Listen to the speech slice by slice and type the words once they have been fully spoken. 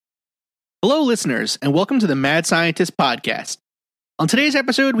Hello, listeners, and welcome to the Mad Scientist Podcast. On today's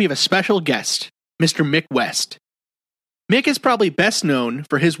episode, we have a special guest, Mr. Mick West. Mick is probably best known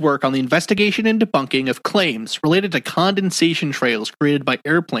for his work on the investigation and debunking of claims related to condensation trails created by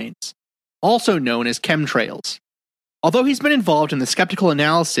airplanes, also known as chemtrails. Although he's been involved in the skeptical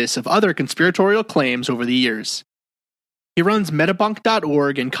analysis of other conspiratorial claims over the years. He runs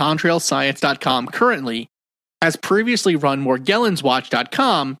metabunk.org and contrailscience.com currently, has previously run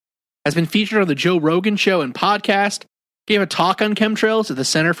morgellonswatch.com, has been featured on the Joe Rogan Show and podcast, gave a talk on chemtrails at the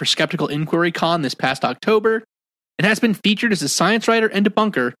Center for Skeptical Inquiry Con this past October, and has been featured as a science writer and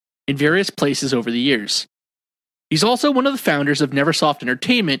debunker in various places over the years. He's also one of the founders of Neversoft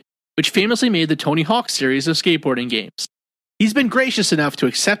Entertainment, which famously made the Tony Hawk series of skateboarding games. He's been gracious enough to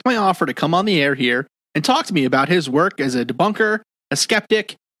accept my offer to come on the air here and talk to me about his work as a debunker, a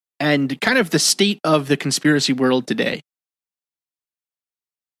skeptic, and kind of the state of the conspiracy world today.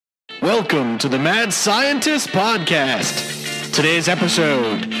 Welcome to the Mad Scientist Podcast. Today's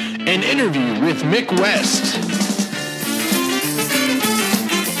episode, an interview with Mick West.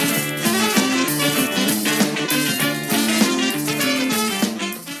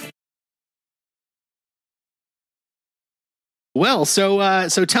 Well, so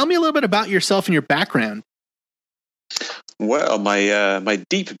tell me a little bit about yourself and your background. Well, my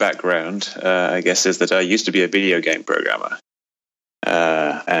deep background, I guess, is that I used to be a video game programmer.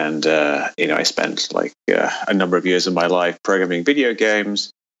 I spent a number of years of my life programming video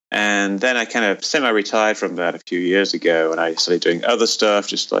games, and then I kind of semi-retired from that a few years ago, and I started doing other stuff,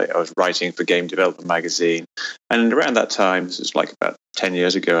 just like I was writing for Game Development Magazine. And around that time, this is like about 10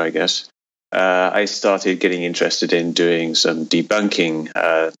 years ago, I guess, I started getting interested in doing some debunking,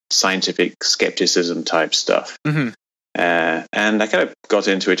 scientific skepticism type stuff. Mm-hmm. And I kind of got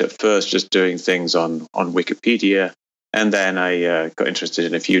into it at first just doing things on Wikipedia. And then I got interested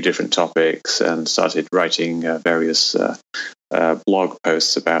in a few different topics and started writing various blog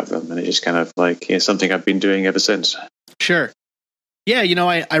posts about them. And it just kind of something I've been doing ever since. Sure. Yeah,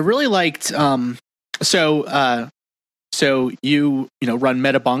 I really liked... So you run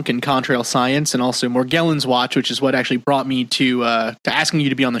Metabunk and Contrail Science and also Morgellons Watch, which is what actually brought me to asking you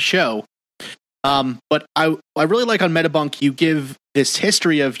to be on the show. But I really like on Metabunk, you give this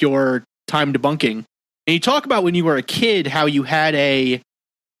history of your time debunking. And you talk about when you were a kid, how you had a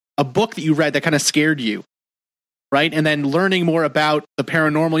book that you read that kind of scared you, right? And then learning more about the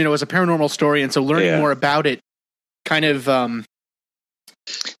paranormal, it was a paranormal story. And so learning more about it kind of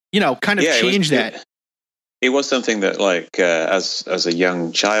changed that. It was something that, as a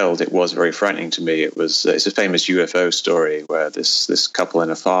young child, it was very frightening to me. It's a famous UFO story where this couple in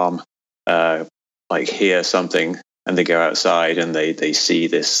a farm hear something and they go outside and they see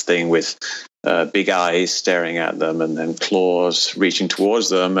this thing with big eyes staring at them and then claws reaching towards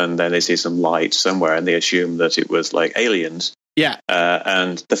them, and then they see some light somewhere and they assume that it was like aliens. Yeah.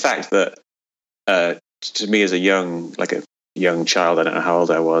 And the fact that to me as a young child, I don't know how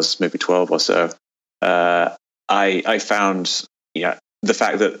old I was, maybe 12 or so, I found the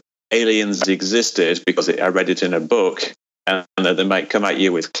fact that aliens existed because I read it in a book, and that they might come at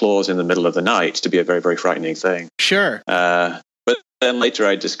you with claws in the middle of the night to be a very, very frightening thing. Sure. But then later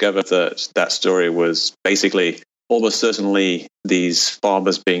I discovered that story was basically almost certainly these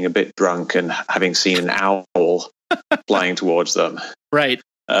farmers being a bit drunk and having seen an owl flying towards them. Right.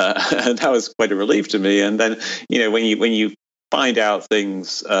 And that was quite a relief to me. And then, when you find out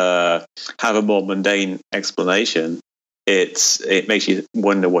things have a more mundane explanation, it makes you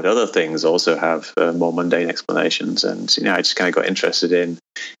wonder what other things also have more mundane explanations. And I just kind of got interested in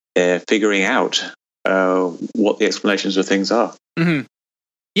figuring out what the explanations of things are. Mm-hmm.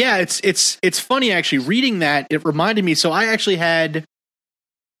 Yeah, it's funny actually reading that. It reminded me. So I actually had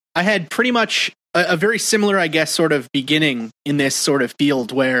pretty much a very similar, I guess, sort of beginning in this sort of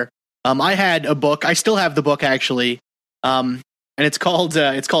field where I had a book. I still have the book actually, and it's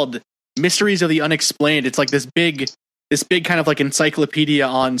called Mysteries of the Unexplained. It's like this big kind of like encyclopedia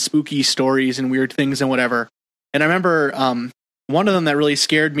on spooky stories and weird things and whatever. And I remember one of them that really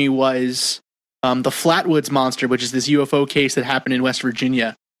scared me was the Flatwoods Monster, which is this UFO case that happened in West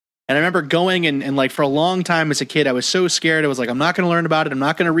Virginia. And I remember going and for a long time as a kid, I was so scared. I was like, I'm not going to learn about it. I'm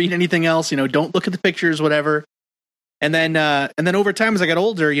not going to read anything else. Don't look at the pictures, whatever. And then over time, as I got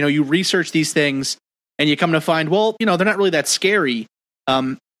older, you research these things and you come to find, well, they're not really that scary.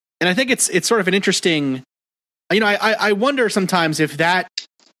 And I think it's sort of an interesting, I wonder sometimes if that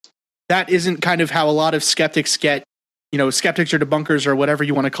isn't kind of how a lot of skeptics get, skeptics or debunkers or whatever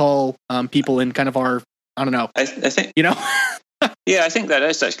you want to call people in kind of our, I don't know. I think, Yeah, Yeah, I think that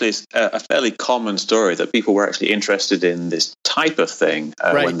is actually a fairly common story, that people were actually interested in this type of thing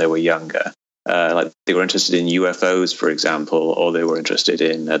when they were younger. Like they were interested in UFOs, for example, or they were interested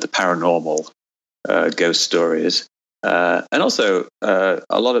in the paranormal, ghost stories. And also, a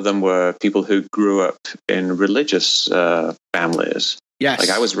lot of them were people who grew up in religious families. Yes.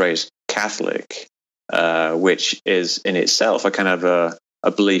 Like I was raised Catholic, which is in itself a kind of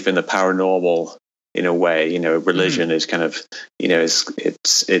a belief in the paranormal in a way. Religion is kind of,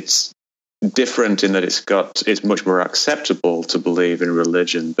 it's different in that it's much more acceptable to believe in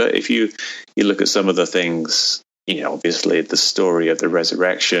religion. But if you look at some of the things, obviously the story of the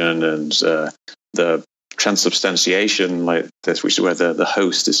resurrection and the transubstantiation, like this, which is where the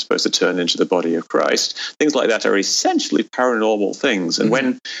host is supposed to turn into the body of Christ. Things like that are essentially paranormal things. And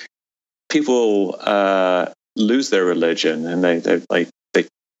when people lose their religion and they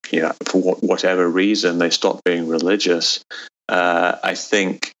for whatever reason they stop being religious, I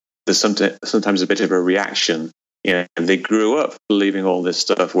think there's sometimes a bit of a reaction. And they grew up believing all this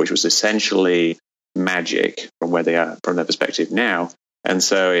stuff, which was essentially magic from where they are, from their perspective now. And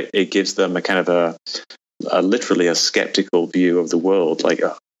so it gives them a kind of literally a skeptical view of the world. Like,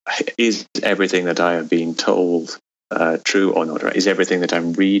 is everything that I have been told true or not? Right? Is everything that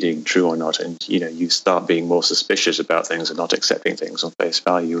I'm reading true or not? And, you start being more suspicious about things and not accepting things on face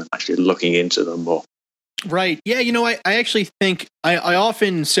value and actually looking into them more. Right. Yeah. I actually think I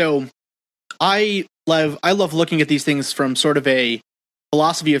often, so I love looking at these things from sort of a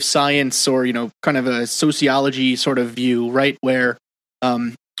philosophy of science or, kind of a sociology sort of view, right? Where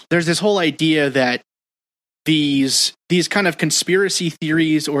there's this whole idea that these kind of conspiracy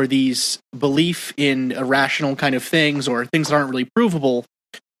theories or these belief in irrational kind of things or things that aren't really provable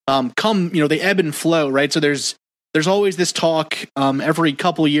they ebb and flow, right? So there's always this talk every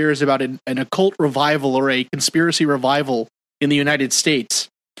couple of years about an occult revival or a conspiracy revival in the United States.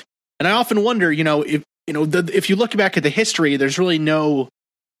 And I often wonder, if you look back at the history, there's really no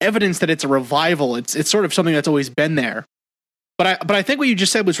evidence that it's a revival. It's sort of something that's always been there. But I think what you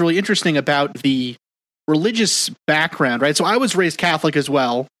just said was really interesting about the religious background, right? So I was raised Catholic as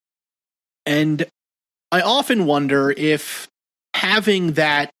well. And I often wonder if having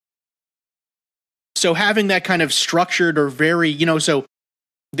that kind of structured or very, so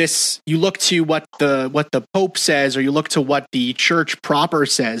this, you look to what the Pope says, or you look to what the church proper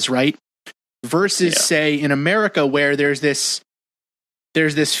says, right? Versus say in America, where there's this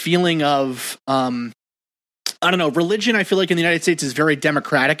feeling of, I don't know, religion, I feel like in the United States is very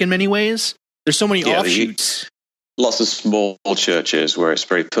democratic in many ways. There's so many offshoots. Lots of small churches where it's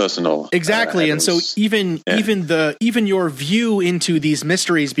very personal. Exactly. And so even your view into these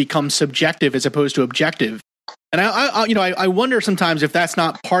mysteries becomes subjective as opposed to objective. And I wonder sometimes if that's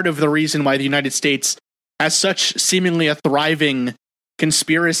not part of the reason why the United States has such seemingly a thriving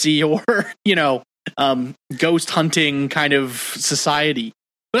conspiracy or, ghost hunting kind of society.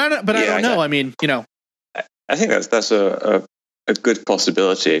 But I don't know. I mean, I think that's a good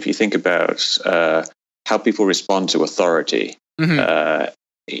possibility if you think about how people respond to authority.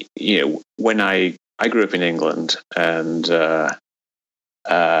 Mm-hmm. When I grew up in England, and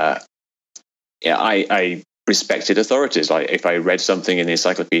I respected authorities. Like if I read something in the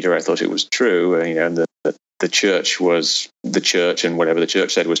encyclopedia, I thought it was true. And the church was the church, and whatever the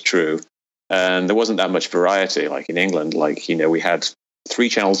church said was true. And there wasn't that much variety. Like in England, we had 3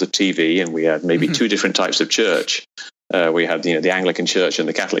 channels of TV, and we had maybe 2 different types of church. We had, the Anglican Church and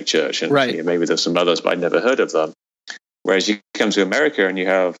the Catholic Church, and maybe there's some others, but I'd never heard of them. Whereas you come to America and you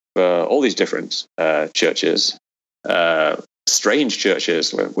have all these different churches, strange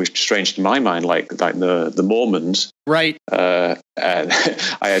churches, which strange to my mind, like the Mormons. Right. And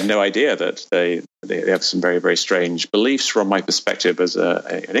I had no idea that they have some very, very strange beliefs from my perspective as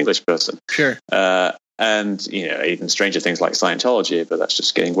an English person. Sure. And, even stranger things like Scientology, but that's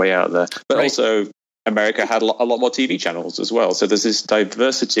just getting way out there. But also, America had a lot more TV channels as well. So there's this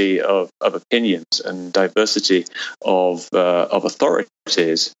diversity of opinions and diversity of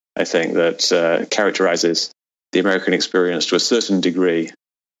authorities, I think, that characterizes the American experience to a certain degree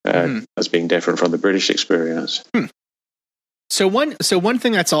as being different from the British experience. So one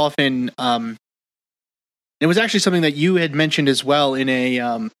thing that's often, it was actually something that you had mentioned as well in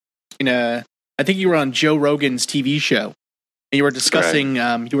a I think you were on Joe Rogan's TV show. And you were discussing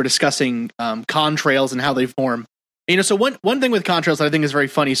contrails and how they form. And, so one thing with contrails that I think is very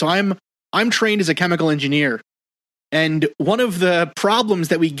funny. So I'm trained as a chemical engineer, and one of the problems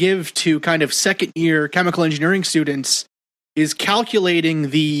that we give to kind of second year chemical engineering students is calculating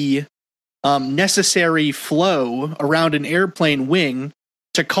the necessary flow around an airplane wing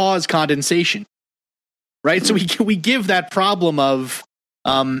to cause condensation. right? So we give that problem of,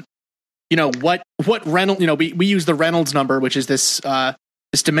 what Reynolds, we use the Reynolds number, which is this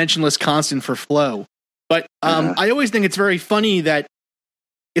dimensionless constant for flow. But I always think it's very funny that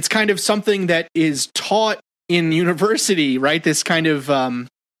it's kind of something that is taught in university, right? This kind of,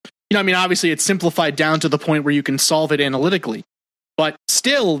 obviously it's simplified down to the point where you can solve it analytically, but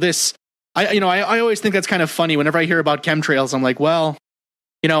still this, I always think that's kind of funny. Whenever I hear about chemtrails, I'm like, well,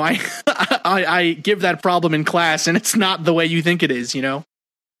 I give that problem in class and it's not the way you think it is,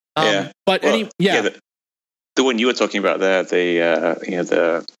 But the one you were talking about there,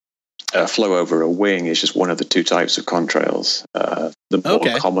 the flow over a wing is just one of the two types of contrails. The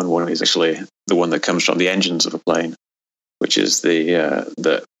more common one is actually the one that comes from the engines of a plane, which is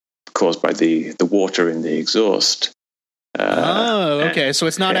the caused by the water in the exhaust. So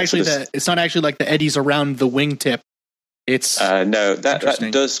it's not actually it's not actually like the eddies around the wingtip. It's no, that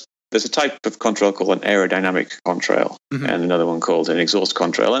does. There's a type of contrail called an aerodynamic contrail, and another one called an exhaust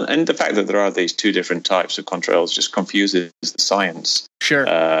contrail. And the fact that there are these two different types of contrails just confuses the science. Sure.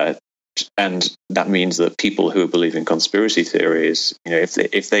 And that means that people who believe in conspiracy theories,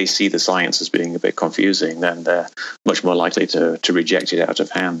 if they see the science as being a bit confusing, then they're much more likely to reject it out of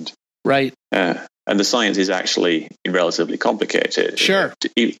hand. Right. And the science is actually relatively complicated. Sure.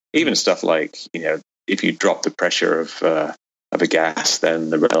 Even stuff like, if you drop the pressure of a gas, then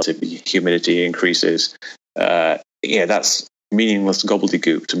the relative humidity increases. That's meaningless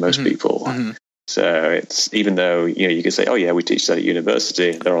gobbledygook to most people. Mm-hmm. So it's, even though, you could say, oh yeah, we teach that at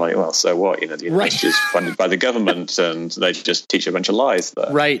university, they're like, well, so what? The university is funded by the government and they just teach a bunch of lies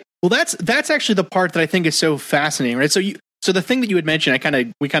there. Right. Well, that's actually the part that I think is so fascinating, right? So the thing that you had mentioned,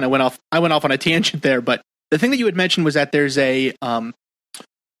 I went off on a tangent there, but the thing that you had mentioned was that there's a,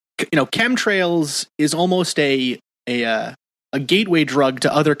 chemtrails is almost a gateway drug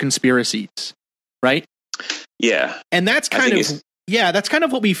to other conspiracies, right? Yeah. And that's kind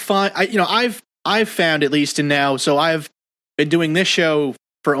of what we find. I've found, at least in now, so I've been doing this show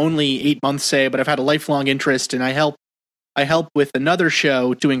for only 8 months, say, but I've had a lifelong interest, and I help with another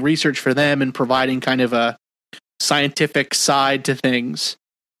show doing research for them and providing kind of a scientific side to things.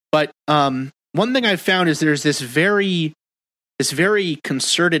 But one thing I've found is there's this very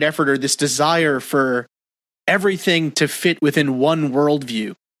concerted effort, or this desire for everything to fit within one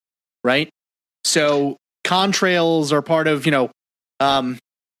worldview, right? So contrails are part of,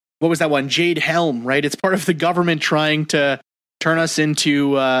 what was that one? Jade Helm, right? It's part of the government trying to turn us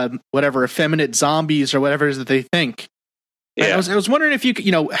into effeminate zombies or whatever it is that they think. Yeah. I was wondering if you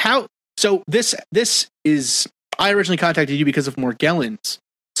could, how. So this is. I originally contacted you because of Morgellons.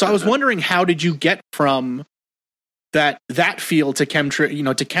 So I was wondering, how did you get from that field to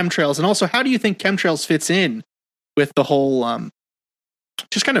chemtrails, and also how do you think chemtrails fits in with the whole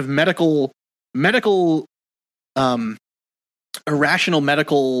just kind of medical irrational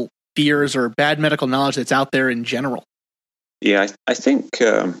medical fears or bad medical knowledge that's out there in general? Yeah, I think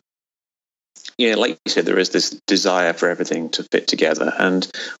like you said, there is this desire for everything to fit together, and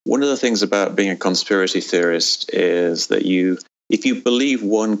one of the things about being a conspiracy theorist is that if you believe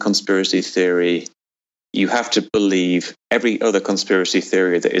one conspiracy theory, you have to believe every other conspiracy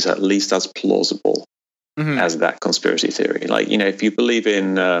theory that is at least as plausible as that conspiracy theory. Like, if you believe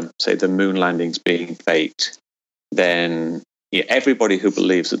in, say, the moon landings being faked, then everybody who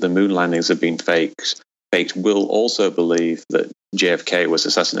believes that the moon landings have been faked will also believe that JFK was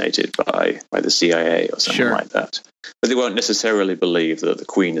assassinated by the CIA or something like that. But they won't necessarily believe that the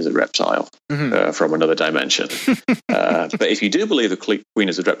Queen is a reptile from another dimension. But if you do believe the Queen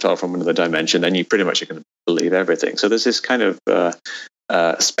is a reptile from another dimension, then you pretty much are going to believe everything. So there's this kind of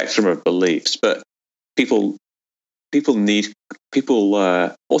spectrum of beliefs. But people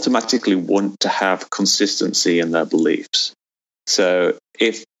automatically want to have consistency in their beliefs. So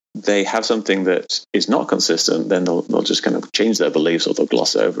if they have something that is not consistent, then they'll just kind of change their beliefs, or they'll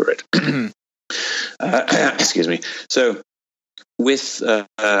gloss over it. Excuse me. So with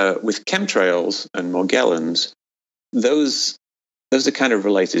chemtrails and Morgellons, those are kind of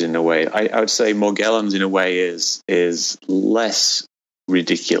related in a way. I would say Morgellons in a way is less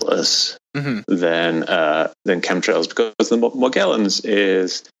ridiculous than chemtrails, because the Morgellons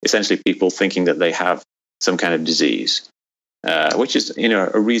is essentially people thinking that they have some kind of disease. Which is,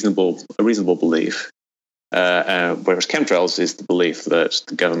 a reasonable belief. Whereas chemtrails is the belief that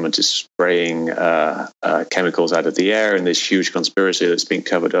the government is spraying chemicals out of the air, in this huge conspiracy that's been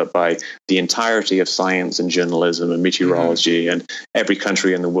covered up by the entirety of science and journalism and meteorology, and every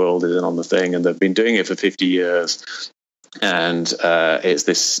country in the world is in on the thing, and they've been doing it for 50 years. And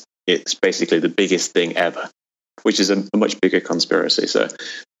it's basically the biggest thing ever, which is a much bigger conspiracy. So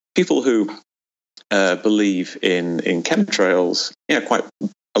people who believe in chemtrails, quite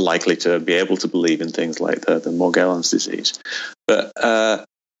are likely to be able to believe in things like the Morgellons disease. But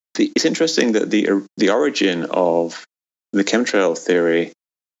it's interesting that the origin of the chemtrail theory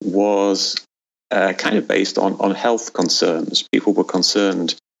was kind of based on health concerns. People were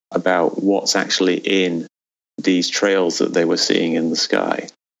concerned about what's actually in these trails that they were seeing in the sky.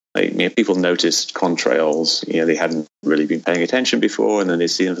 People noticed contrails, they hadn't really been paying attention before, and then they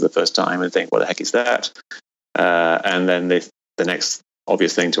see them for the first time and think, what the heck is that? And then the next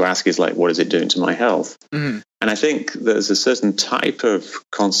obvious thing to ask is, like, what is it doing to my health? Mm-hmm. And I think there's a certain type of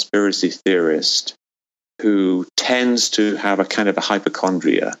conspiracy theorist who tends to have a kind of a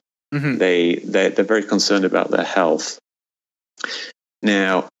hypochondria. Mm-hmm. They're very concerned about their health.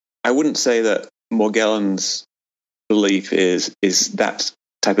 Now, I wouldn't say that Morgellons' belief is that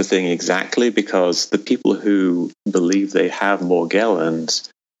type of thing exactly, because the people who believe they have Morgellons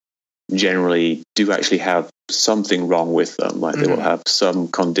generally do actually have something wrong with them. Like, they will have some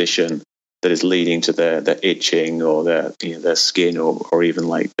condition that is leading to their itching or their skin or even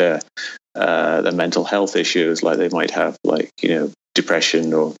like their mental health issues. Like, they might have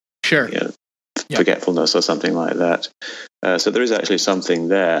depression or forgetfulness or something like that. So there is actually something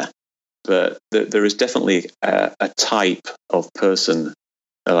there, but there is definitely a type of person,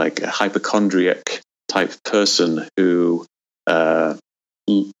 like a hypochondriac type person who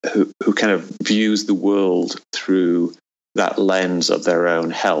kind of views the world through that lens of their own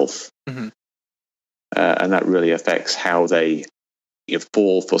health. Mm-hmm. And that really affects how they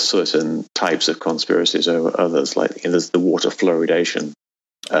fall for certain types of conspiracies over others. Like, there's the water fluoridation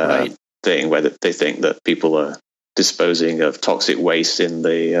thing, where they think that people are disposing of toxic waste in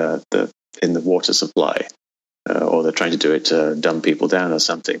the water supply, or they're trying to do it to dumb people down or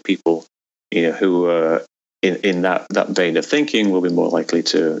something. People who are in that vein of thinking will be more likely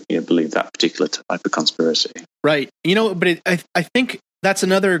to believe that particular type of conspiracy. Right. But I think that's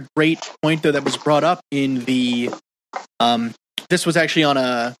another great point, though, that was brought up in the this was actually on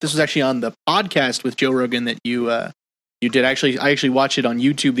the podcast with Joe Rogan that you did. I actually watched it on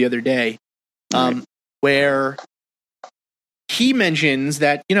YouTube the other day, where he mentions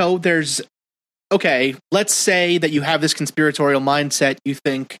that there's, okay, let's say that you have this conspiratorial mindset. You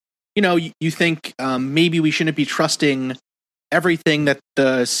think maybe we shouldn't be trusting everything that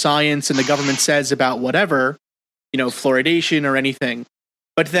the science and the government says about whatever, fluoridation or anything.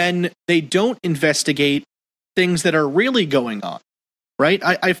 But then they don't investigate things that are really going on, right?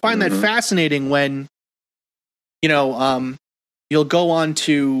 I find that fascinating when, you'll go on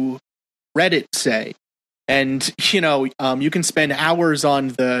to Reddit, say, and, you can spend hours on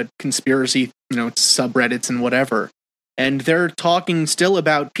the conspiracy, subreddits and whatever, and they're talking still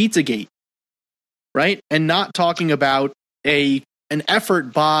about Pizzagate, right? And not talking about an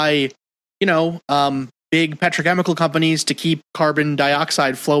effort by, big petrochemical companies to keep carbon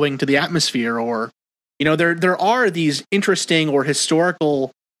dioxide flowing to the atmosphere, or, there are these interesting or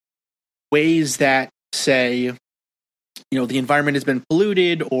historical ways that say, the environment has been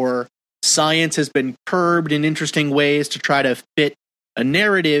polluted, or science has been curbed in interesting ways to try to fit a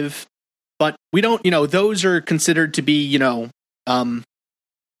narrative. But we don't, those are considered to be, I don't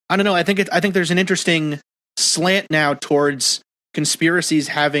know. I think there's an interesting slant now towards conspiracies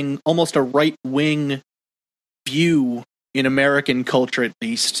having almost a right-wing view in American culture, at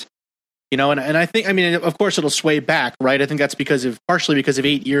least. And I think, of course it'll sway back, right? I think that's partially because of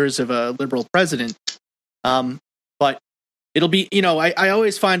 8 years of a liberal president. But it'll be, I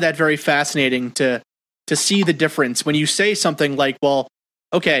always find that very fascinating to see the difference when you say something like, well,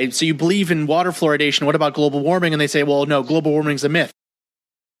 okay, so you believe in water fluoridation. What about global warming? And they say, well, no, global warming's a myth.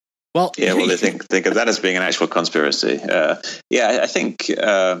 Well, yeah, well, they think of that as being an actual conspiracy. I think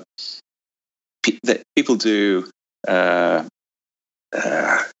that people do. I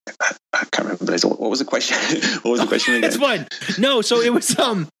can't remember. What was the question? What was the question again? It's fine. No, so it was.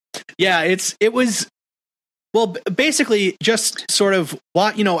 It was. Well, basically, just sort of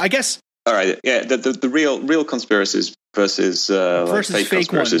what I guess. All right. Yeah, the real conspiracies versus fake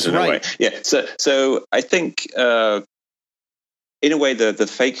conspiracies ones, in a way. Yeah. So I think in a way the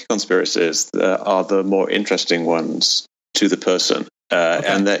fake conspiracies are the more interesting ones to the person,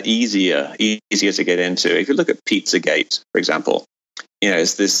 and they're easier to get into. If you look at Pizzagate, for example,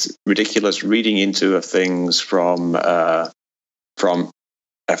 it's this ridiculous reading into of things from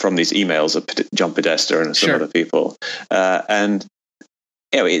these emails of John Podesta and some other people, and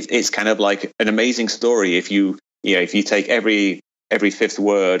it's kind of like an amazing story. If you take every fifth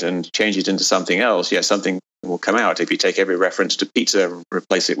word and change it into something else, something will come out. If you take every reference to pizza and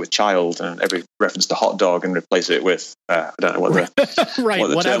replace it with child, and every reference to hot dog and replace it with I don't know what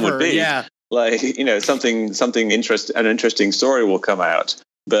the term would be. Yeah. like, something an interesting story will come out,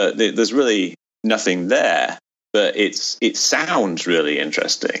 but there's really nothing there. But it sounds really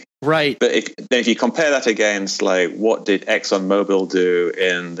interesting, right? But if you compare that against, like, what did ExxonMobil do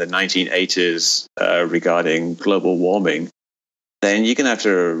in the 1980s regarding global warming, then you're going to have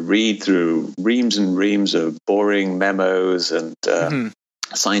to read through reams and reams of boring memos and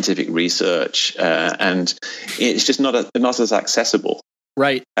scientific research, and it's just not as accessible.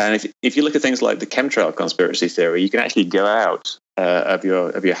 Right. And if you look at things like the chemtrail conspiracy theory, you can actually go out of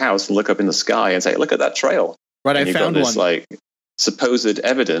your house and look up in the sky and say, "Look at that trail." Right, and I found this, one. Like, supposed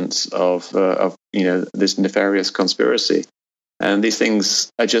evidence of this nefarious conspiracy, and these things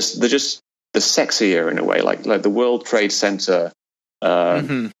are just the sexier in a way, like the World Trade Center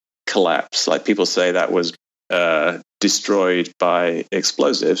collapse. Like, people say that was destroyed by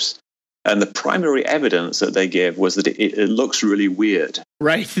explosives, and the primary evidence that they give was that it looks really weird.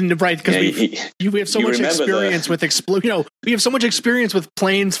 Right, because we have so much experience with we have so much experience with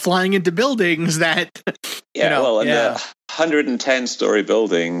planes flying into buildings that the 110-story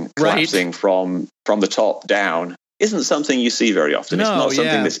building collapsing from the top down isn't something you see very often. It's not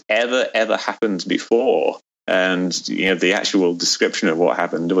something that's ever happened before. And the actual description of what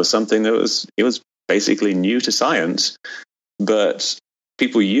happened was something that was basically new to science, but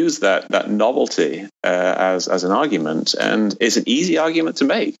people use that novelty as an argument, and it's an easy argument to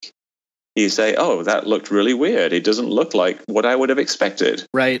make. You say, "Oh, that looked really weird. It doesn't look like what I would have expected."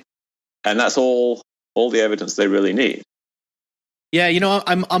 Right. And that's all the evidence they really need. Yeah,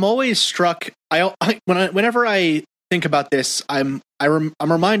 I'm always struck. Whenever I think about this, I'm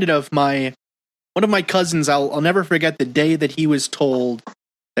reminded of one of my cousins. I'll never forget the day that he was told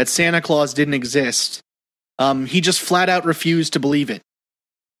that Santa Claus didn't exist. He just flat out refused to believe it.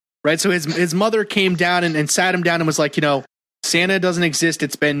 Right, so his mother came down and sat him down and was like, Santa doesn't exist.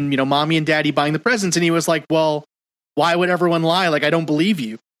 It's been, mommy and daddy buying the presents. And he was like, well, why would everyone lie? Like, I don't believe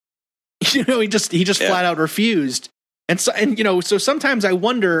you. He just flat out refused. And so sometimes I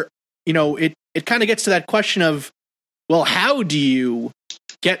wonder, it kind of gets to that question of, well, how do you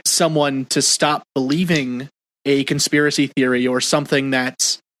get someone to stop believing a conspiracy theory or something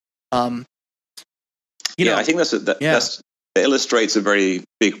that's, I think that illustrates a very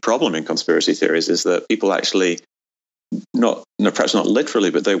big problem in conspiracy theories, is that people actually perhaps not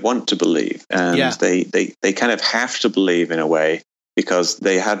literally, but they want to believe, and they kind of have to believe in a way because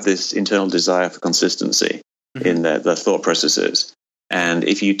they have this internal desire for consistency in their thought processes. And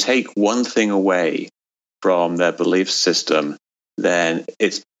if you take one thing away from their belief system, then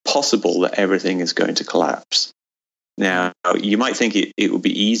it's possible that everything is going to collapse. Now, you might think it would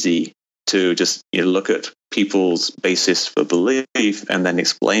be easy to just look at people's basis for belief and then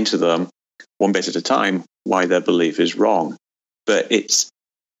explain to them one bit at a time why their belief is wrong. But it's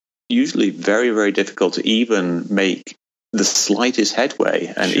usually very, very difficult to even make the slightest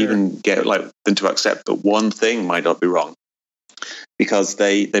headway and even get them to accept that one thing might not be wrong. Because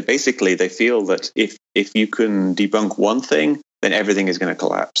they feel that if you can debunk one thing, then everything is going to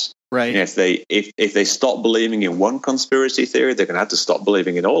collapse. Right. If they stop believing in one conspiracy theory, they're going to have to stop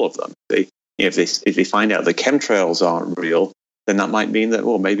believing in all of them. If they find out the chemtrails aren't real, then that might mean that,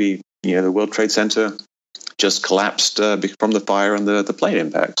 well, maybe the World Trade Center just collapsed from the fire and the plane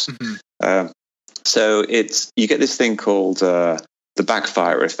impacts. So you get this thing called the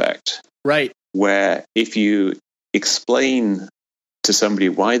backfire effect, right? Where if you explain to somebody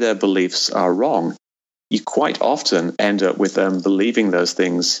why their beliefs are wrong, you quite often end up with them believing those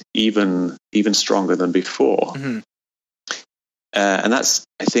things even stronger than before. And that's,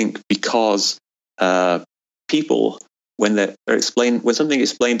 I think, because people, when something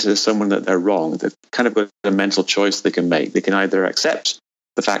is explained to someone that they're wrong, they've kind of got a mental choice they can make. They can either accept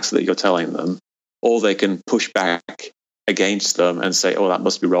the facts that you're telling them, or they can push back against them and say, "Oh, that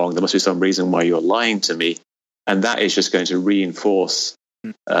must be wrong. There must be some reason why you're lying to me." And that is just going to reinforce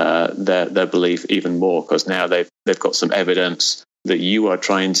their belief even more, because now they've got some evidence that you are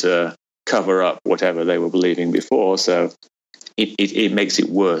trying to cover up whatever they were believing before. So it makes it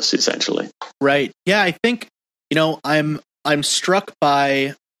worse, essentially. Right. Yeah, I think I'm struck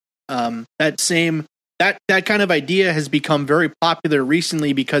by that kind of idea has become very popular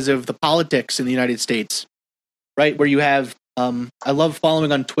recently because of the politics in the United States. Right, where you have I love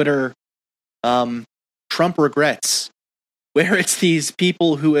following on Twitter Trump regrets, where it's these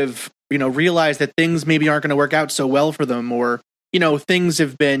people who have, realized that things maybe aren't going to work out so well for them, or, things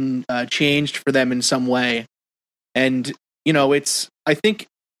have been changed for them in some way. And, I think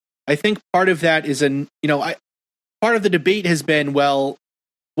part of that is part of the debate has been, well,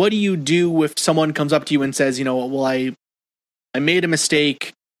 what do you do if someone comes up to you and says, well, I made a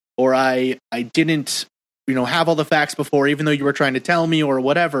mistake. or I didn't, have all the facts before, even though you were trying to tell me or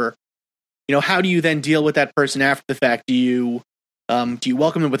whatever, how do you then deal with that person after the fact? Do you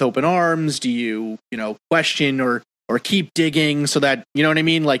welcome them with open arms? Do you, question or keep digging so that, you know what I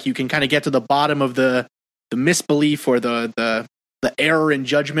mean? Like you can kind of get to the bottom of the misbelief or the error in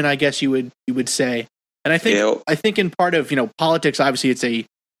judgment, I guess you would say. And I think in part of, politics, obviously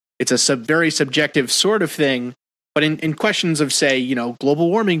it's a very subjective sort of thing, but in questions of, say, global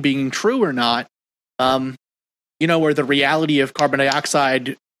warming being true or not, or the reality of carbon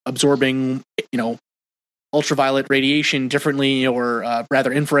dioxide absorbing, ultraviolet radiation differently, or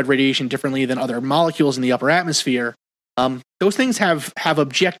rather infrared radiation differently than other molecules in the upper atmosphere, those things have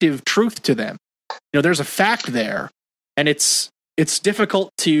objective truth to them. There's a fact there, and it's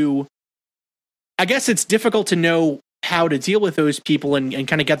difficult to, I guess it's difficult to know how to deal with those people and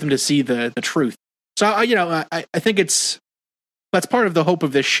kind of get them to see the truth. So, I think that's part of the hope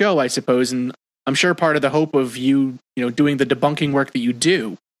of this show, I suppose, and I'm sure part of the hope of you, doing the debunking work that you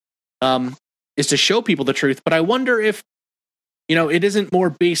do, is to show people the truth. But I wonder if, it isn't more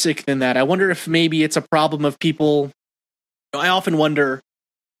basic than that. I wonder if maybe it's a problem of people. I often wonder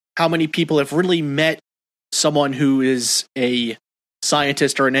how many people have really met someone who is a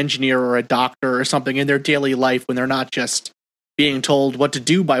scientist or an engineer or a doctor or something in their daily life when they're not just being told what to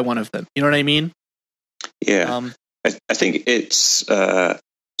do by one of them. You know what I mean? Yeah. I think it's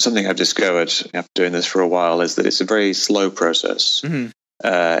something I've discovered after doing this for a while is that it's a very slow process. Mm-hmm.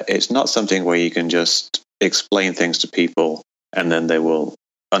 It's not something where you can just explain things to people and then they will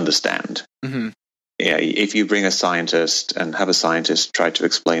understand. Mm-hmm. Yeah, if you bring a scientist and have a scientist try to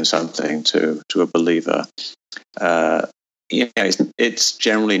explain something to a believer, it's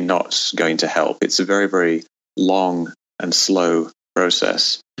generally not going to help. It's a very, very long and slow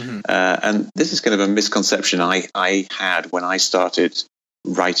process. Mm-hmm. And this is kind of a misconception I had when I started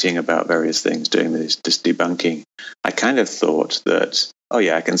writing about various things, doing this debunking. I kind of thought that,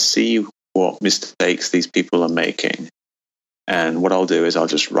 I can see what mistakes these people are making. And what I'll do is I'll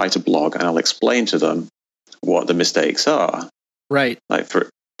just write a blog and I'll explain to them what the mistakes are. Right. Like, for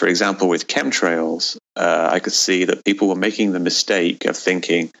example, with chemtrails, I could see that people were making the mistake of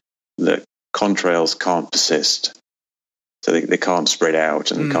thinking that contrails can't persist. So they can't spread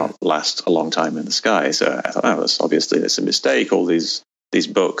out and can't last a long time in the sky. So I thought, that's a mistake. All these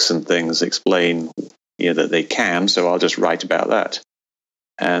books and things explain that they can, so I'll just write about that.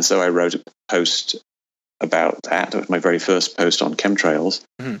 And so I wrote a post about that. It was my very first post on chemtrails.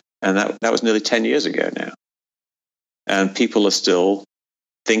 Mm-hmm. And that was nearly 10 years ago now. And people are still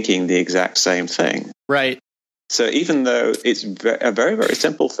thinking the exact same thing. Right. So even though it's a very, very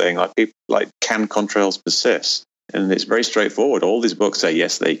simple thing, like can contrails persist? And it's very straightforward. All these books say,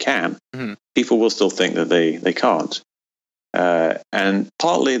 yes, they can. Mm-hmm. People will still think that they can't. And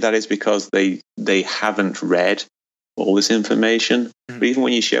partly that is because they haven't read all this information. Mm-hmm. But even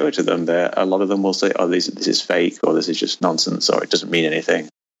when you show it to them, a lot of them will say, this is fake, or this is just nonsense, or it doesn't mean anything.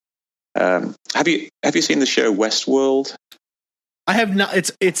 Have you seen the show Westworld? I have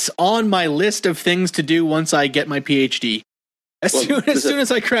not. It's on my list of things to do once I get my PhD. As soon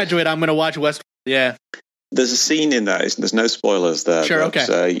as I graduate, I'm going to watch Westworld. Yeah. There's a scene in that. There's no spoilers there. Sure, but,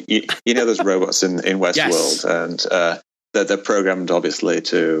 okay. You know, there's robots in Westworld, yes. And they're programmed, obviously,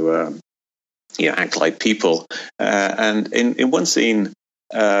 to act like people. And in one scene,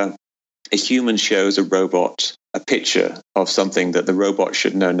 a human shows a robot a picture of something that the robot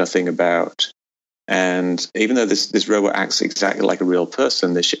should know nothing about. And even though this robot acts exactly like a real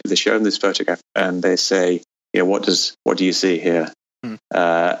person, they show him this photograph and they say, what do you see here?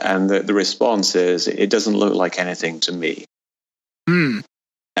 And the response is, it doesn't look like anything to me. And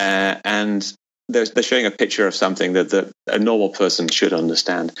they're showing a picture of something that a normal person should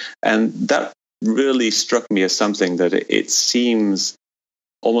understand. And that really struck me as something that it seems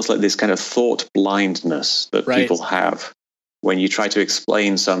almost like this kind of thought blindness that people have when you try to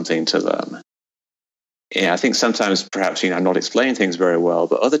explain something to them. Yeah, I think sometimes perhaps I'm not explaining things very well,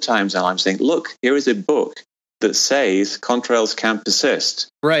 but other times I'm saying, look, here is a book that says contrails can persist.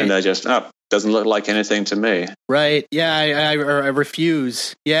 Right. And they're just, doesn't look like anything to me. Right. Yeah, I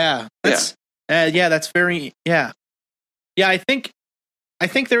refuse. Yeah. That's very, yeah. Yeah, I think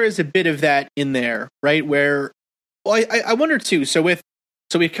there is a bit of that in there, right? Where, well, I wonder too, so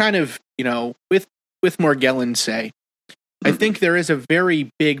we kind of, with Morgellons, say, I think there is a very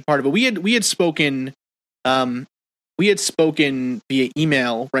big part of it. We had spoken via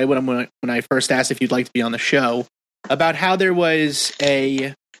email, right, when I first asked if you'd like to be on the show, about how there was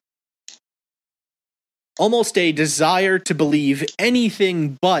almost a desire to believe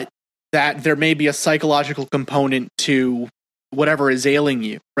anything but that there may be a psychological component to whatever is ailing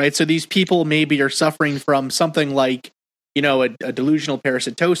you, right? So these people maybe are suffering from something like, a delusional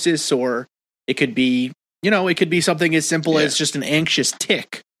parasitosis, or it could be, it could be something as simple as just an anxious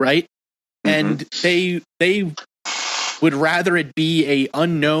tic, right? And they would rather it be a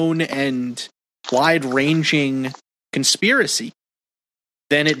unknown and wide-ranging conspiracy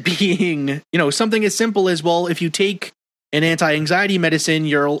than it being, something as simple as, well, if you take an anti-anxiety medicine,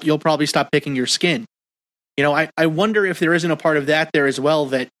 you'll probably stop picking your skin. I wonder if there isn't a part of that there as well,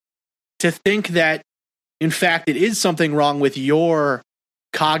 that to think that, in fact, it is something wrong with your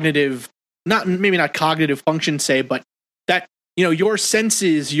cognitive, maybe not cognitive function, say, but that, your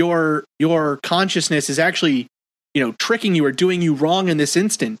senses, your consciousness is actually, tricking you or doing you wrong in this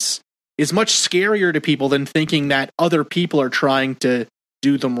instance, is much scarier to people than thinking that other people are trying to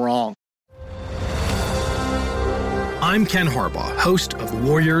do them wrong. I'm Ken Harbaugh, host of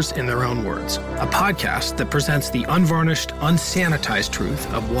Warriors in Their Own Words, a podcast that presents the unvarnished, unsanitized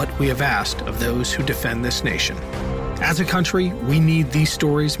truth of what we have asked of those who defend this nation. As a country, we need these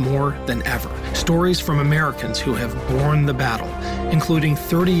stories more than ever. Stories from Americans who have borne the battle, including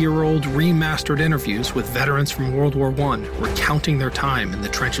 30-year-old remastered interviews with veterans from World War I recounting their time in the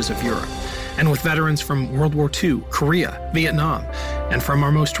trenches of Europe, and with veterans from World War II, Korea, Vietnam, and from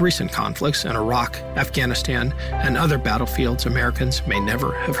our most recent conflicts in Iraq, Afghanistan, and other battlefields Americans may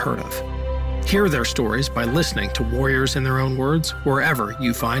never have heard of. Hear their stories by listening to Warriors in Their Own Words wherever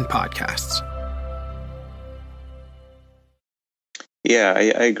you find podcasts. Yeah,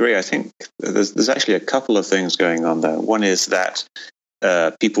 I agree. I think there's actually a couple of things going on there. One is that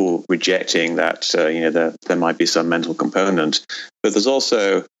people rejecting that there might be some mental component, but there's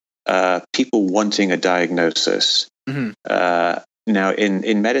also people wanting a diagnosis. Now,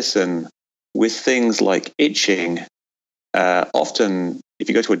 in medicine, with things like itching, often if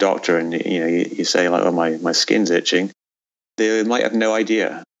you go to a doctor and you say like, "Oh, my skin's itching," they might have no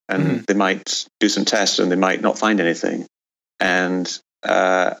idea, and they might do some tests and they might not find anything. And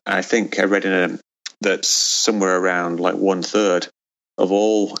I think I read that somewhere around like 1/3 of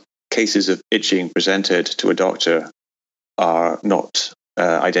all cases of itching presented to a doctor are not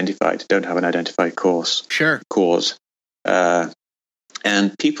identified, don't have an identified cause. And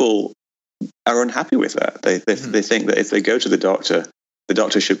people are unhappy with that. They think that if they go to the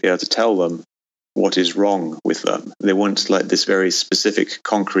doctor should be able to tell them what is wrong with them. They want like this very specific,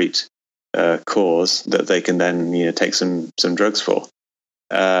 concrete cause that they can then take some drugs for.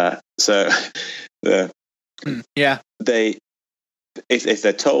 They if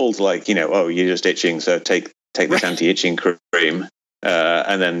they're told like oh, you're just itching, so take this anti-itching cream,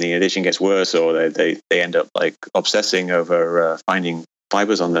 and then the itching gets worse, or they end up like obsessing over finding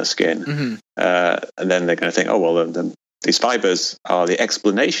fibers on their skin, and then they're going to think, oh well, these fibers are the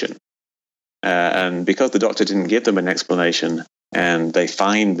explanation, and because the doctor didn't give them an explanation, and they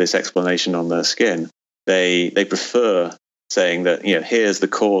find this explanation on their skin, they prefer saying that here's the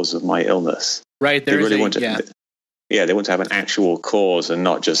cause of my illness. Right. They really want to. Yeah, they want to have an actual cause and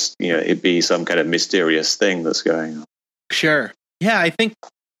not just it be some kind of mysterious thing that's going on. Sure. Yeah, I think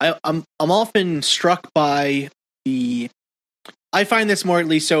I'm often struck by I find this more, at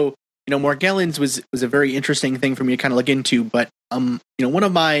least, so Morgellons was a very interesting thing for me to kind of look into, but one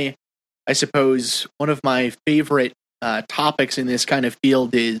of my favorite topics in this kind of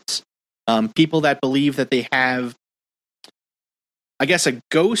field is people that believe that they have, I guess, a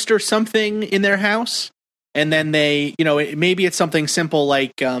ghost or something in their house, and then they, maybe it's something simple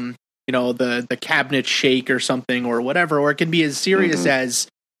like the cabinet shake or something or whatever, or it can be as serious as,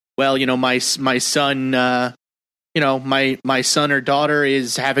 well, my son, my son or daughter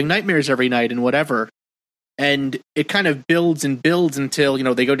is having nightmares every night and whatever. And it kind of builds and builds until,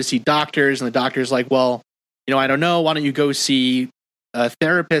 they go to see doctors, and the doctor's like, well, I don't know, why don't you go see a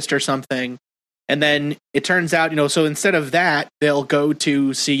therapist or something? And then it turns out, so instead of that, they'll go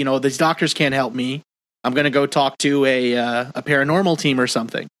to see, these doctors can't help me. I'm going to go talk to a paranormal team or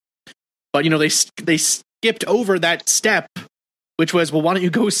something. But, they skipped over that step, which was, well, why don't you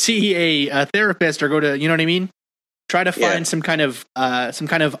go see a therapist or go to, you know what I mean? Try to find some kind of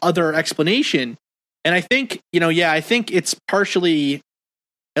other explanation. And I think, I think it's partially,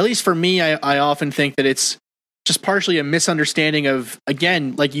 at least for me, I often think that it's just partially a misunderstanding of,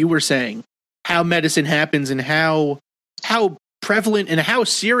 again, like you were saying, how medicine happens and how prevalent and how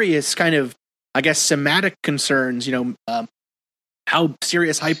serious kind of, I guess, somatic concerns, how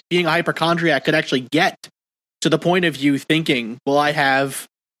serious being a hypochondriac could actually get, to the point of you thinking, well, I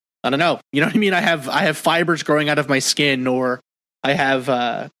don't know, you know what I mean? I have fibers growing out of my skin, or I have,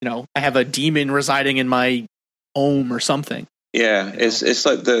 I have a demon residing in my home or something. Yeah, it's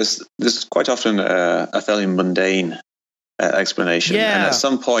like there's quite often a fairly mundane explanation. Yeah. And at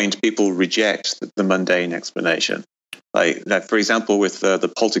some point, people reject the mundane explanation. Like, for example, with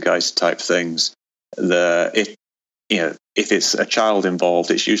the poltergeist type things, if it's a child involved,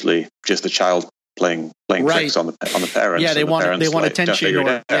 it's usually just the child playing tricks on the parents. Yeah, they want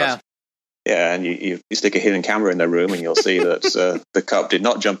attention, Yeah, and you stick a hidden camera in their room, and you'll see that the cup did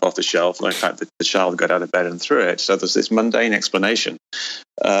not jump off the shelf. In fact, the child got out of bed and threw it. So there's this mundane explanation.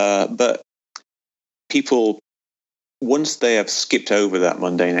 But people, once they have skipped over that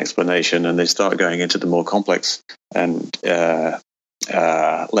mundane explanation and they start going into the more complex and less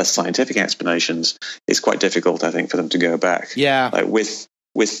scientific explanations, it's quite difficult, I think, for them to go back. Yeah. Like with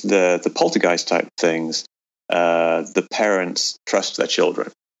the poltergeist type things, the parents trust their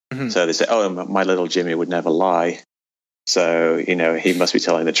children. Mm-hmm. So they say, "Oh, my little Jimmy would never lie. So, he must be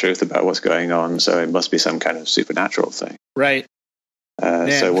telling the truth about what's going on. So it must be some kind of supernatural thing." Right.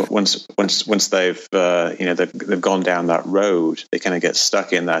 So once they've they've gone down that road, they kind of get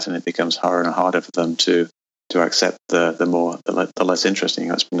stuck in that, and it becomes harder and harder for them to accept the less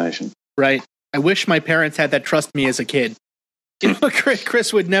interesting explanation. Right. I wish my parents had that trust me as a kid.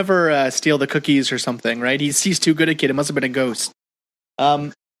 Chris would never steal the cookies or something, right? He's too good a kid. It must have been a ghost.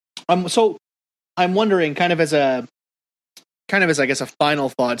 So I'm wondering, kind of as I guess a final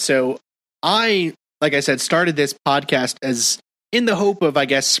thought. So I, like I said, started this podcast as in the hope of, I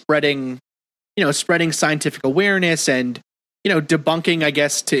guess, spreading scientific awareness and, debunking, I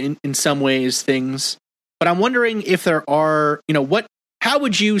guess, in some ways things. But I'm wondering if there are, how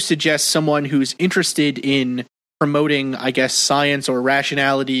would you suggest someone who's interested in promoting, I guess, science or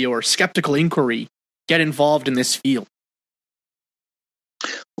rationality or skeptical inquiry get involved in this field?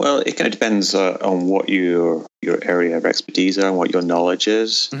 Well, it kind of depends on what your area of expertise are and what your knowledge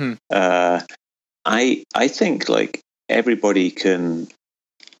is. Mm-hmm. I think like everybody can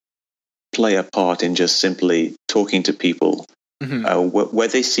play a part in just simply talking to people where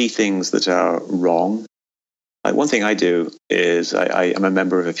they see things that are wrong. Like one thing I do is I am a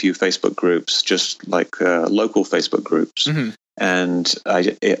member of a few Facebook groups, just like local Facebook groups. Mm-hmm. And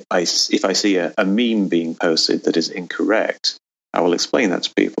if I see a meme being posted that is incorrect, I will explain that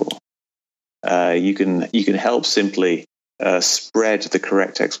to people. You can help simply spread the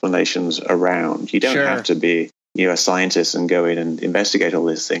correct explanations around. You don't have to be a scientist and go in and investigate all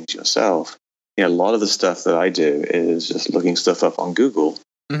these things yourself. A lot of the stuff that I do is just looking stuff up on Google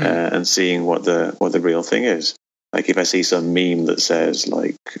and seeing what the real thing is. Like if I see some meme that says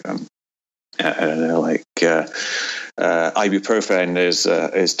like I don't know, like ibuprofen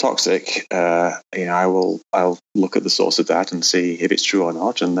is toxic. I'll look at the source of that and see if it's true or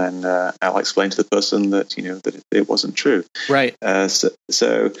not, and then I'll explain to the person that that it wasn't true. Right. So,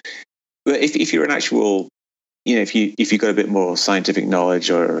 if you're an actual, if you've got a bit more scientific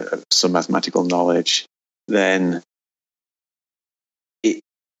knowledge or some mathematical knowledge, then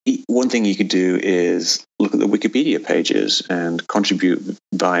one thing you could do is look at the Wikipedia pages and contribute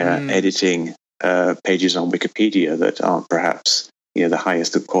via editing pages on Wikipedia that aren't perhaps the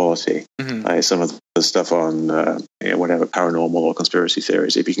highest of quality. Some of the stuff on whatever paranormal or conspiracy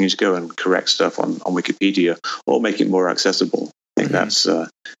theories. If you can just go and correct stuff on Wikipedia or make it more accessible, I think that's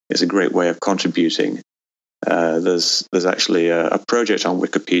is a great way of contributing. There's actually a project on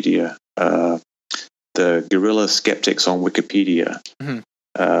Wikipedia, the Guerrilla Skeptics on Wikipedia.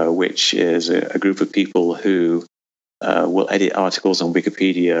 Which is a group of people who will edit articles on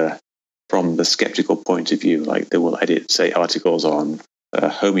Wikipedia from the skeptical point of view. Like they will edit, say, articles on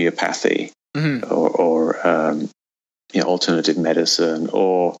homeopathy or alternative medicine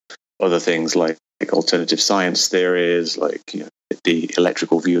or other things like alternative science theories, like the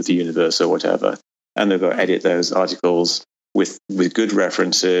electrical view of the universe or whatever. And they'll go edit those articles with good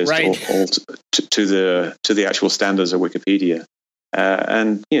references to the actual standards of Wikipedia.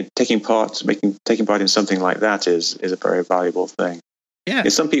 And taking part in something like that is a very valuable thing. Yeah.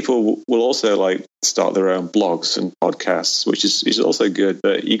 Some people will also like start their own blogs and podcasts, which is also good.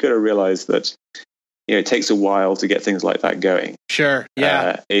 But you got to realize that it takes a while to get things like that going. Sure.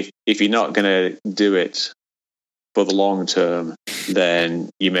 Yeah. If you're not going to do it for the long term, then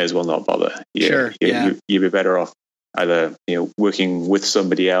you may as well not bother. You'd be better off either working with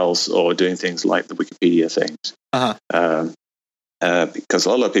somebody else or doing things like the Wikipedia things. Because a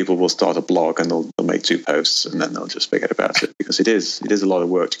lot of people will start a blog and they'll make 2 posts and then they'll just forget about it because it is a lot of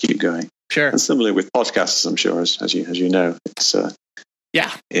work to keep going. Sure. And similarly with podcasts, I'm sure, as you know, it's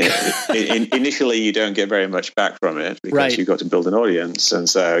initially you don't get very much back from it because you've got to build an audience, and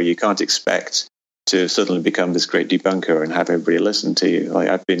so you can't expect to suddenly become this great debunker and have everybody listen to you. Like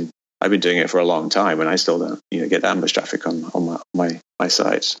I've been doing it for a long time and I still don't get that much traffic on my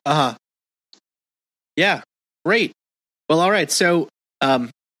sites. Yeah, great. Well, all right. So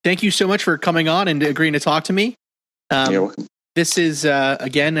thank you so much for coming on and agreeing to talk to me. You're welcome. This is,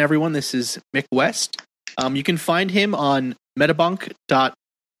 again, everyone, this is Mick West. You can find him on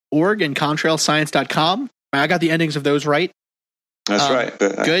metabunk.org and contrailscience.com. I got the endings of those right. That's right.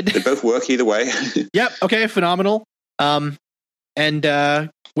 But, good. They both work either way. Yep. Okay. Phenomenal. And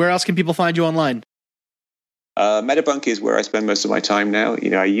where else can people find you online? Metabunk is where I spend most of my time now.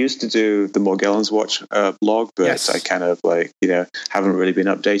 I used to do the Morgellons Watch blog, but Yes. I kind of haven't really been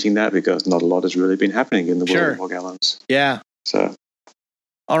updating that because not a lot has really been happening in the world of Morgellons. Yeah. So.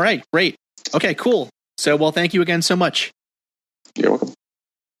 All right. Great. Okay, cool. So, well, thank you again so much. You're welcome.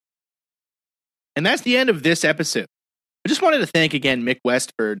 And that's the end of this episode. I just wanted to thank again Mick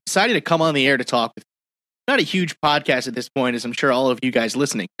West for deciding to come on the air to talk with me. Not a huge podcast at this point, as I'm sure all of you guys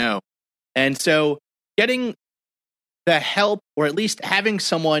listening know. And so getting the help, or at least having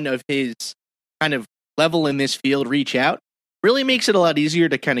someone of his kind of level in this field reach out, really makes it a lot easier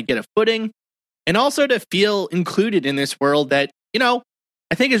to kind of get a footing and also to feel included in this world that, I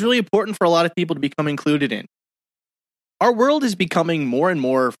think is really important for a lot of people to become included in. Our world is becoming more and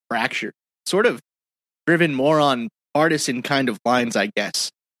more fractured, sort of driven more on partisan kind of lines, I guess.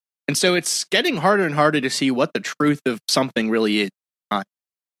 And so it's getting harder and harder to see what the truth of something really is.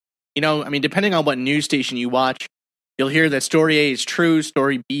 Depending on what news station you watch, you'll hear that story A is true,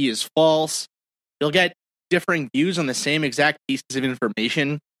 story B is false. You'll get differing views on the same exact pieces of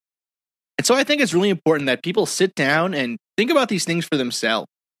information. And so I think it's really important that people sit down and think about these things for themselves.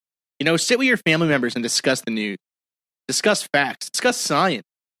 Sit with your family members and discuss the news, discuss facts, discuss science,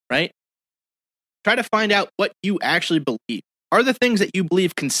 right? Try to find out what you actually believe. Are the things that you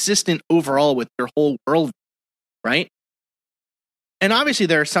believe consistent overall with your whole world, right? And obviously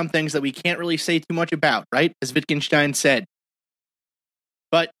there are some things that we can't really say too much about, right? As Wittgenstein said.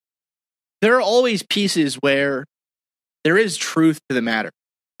 But there are always pieces where there is truth to the matter,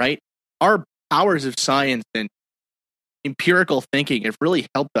 right? Our powers of science and empirical thinking have really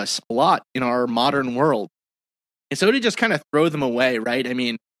helped us a lot in our modern world. And so to just kind of throw them away, right?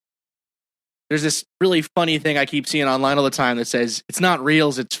 There's this really funny thing I keep seeing online all the time that says, it's not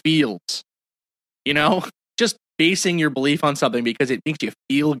reals, it's feels. Just basing your belief on something because it makes you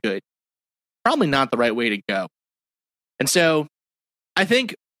feel good. Probably not the right way to go. And so I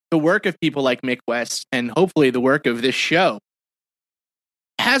think the work of people like Mick West, and hopefully the work of this show,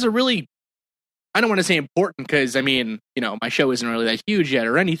 has a really, I don't want to say important because, my show isn't really that huge yet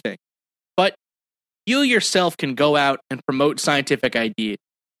or anything. But you yourself can go out and promote scientific ideas.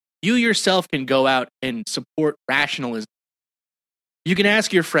 You yourself can go out and support rationalism. You can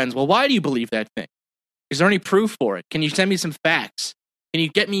ask your friends, well, why do you believe that thing? Is there any proof for it? Can you send me some facts? Can you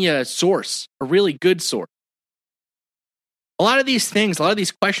get me a source, a really good source? A lot of these things, a lot of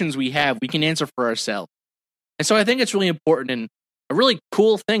these questions we have, we can answer for ourselves. And so I think it's really important and a really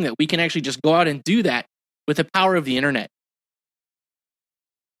cool thing that we can actually just go out and do that with the power of the internet.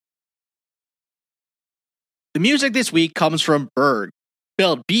 The music this week comes from Berg,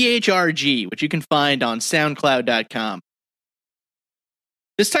 spelled B-H-R-G, which you can find on SoundCloud.com.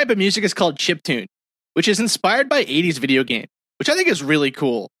 This type of music is called chiptune, which is inspired by 80s video games, which I think is really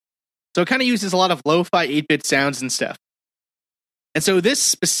cool. So it kind of uses a lot of lo-fi 8-bit sounds and stuff. And so this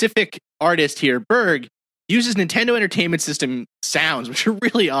specific artist here, Berg, uses Nintendo Entertainment System sounds, which are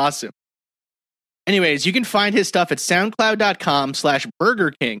really awesome. Anyways, you can find his stuff at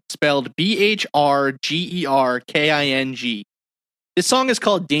soundcloud.com/BurgerKing, spelled BHRGERKING. This song is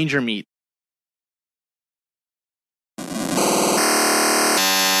called Danger Meat.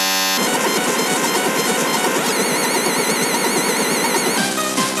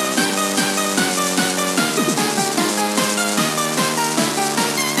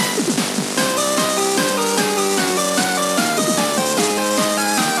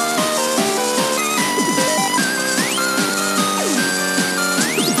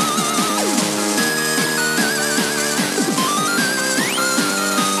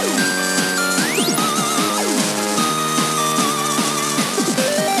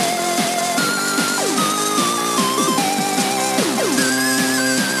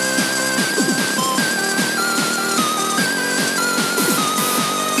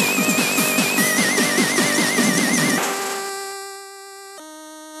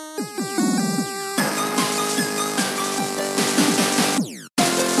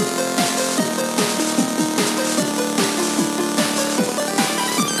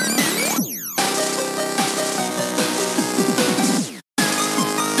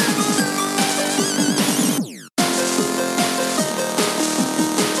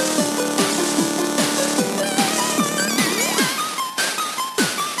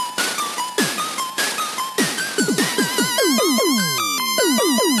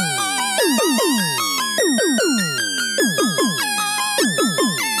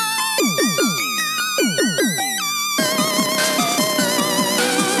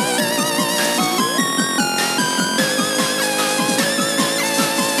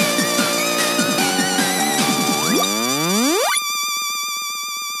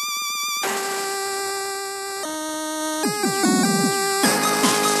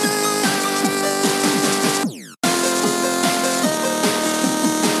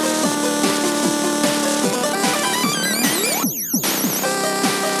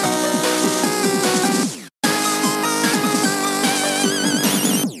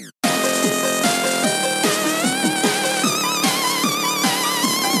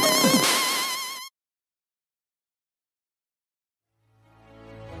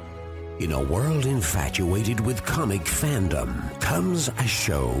 In a world infatuated with comic fandom comes a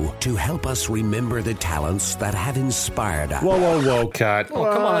show to help us remember the talents that have inspired us. Whoa, Cut. Oh,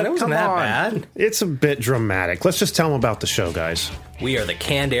 come on. It wasn't that bad. It's a bit dramatic. Let's just tell them about the show, guys. We are the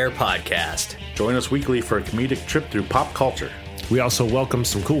Canned Air Podcast. Join us weekly for a comedic trip through pop culture. We also welcome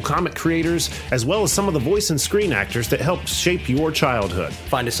some cool comic creators, as well as some of the voice and screen actors that helped shape your childhood.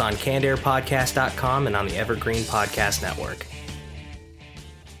 Find us on cannedairpodcast.com and on the Evergreen Podcast Network.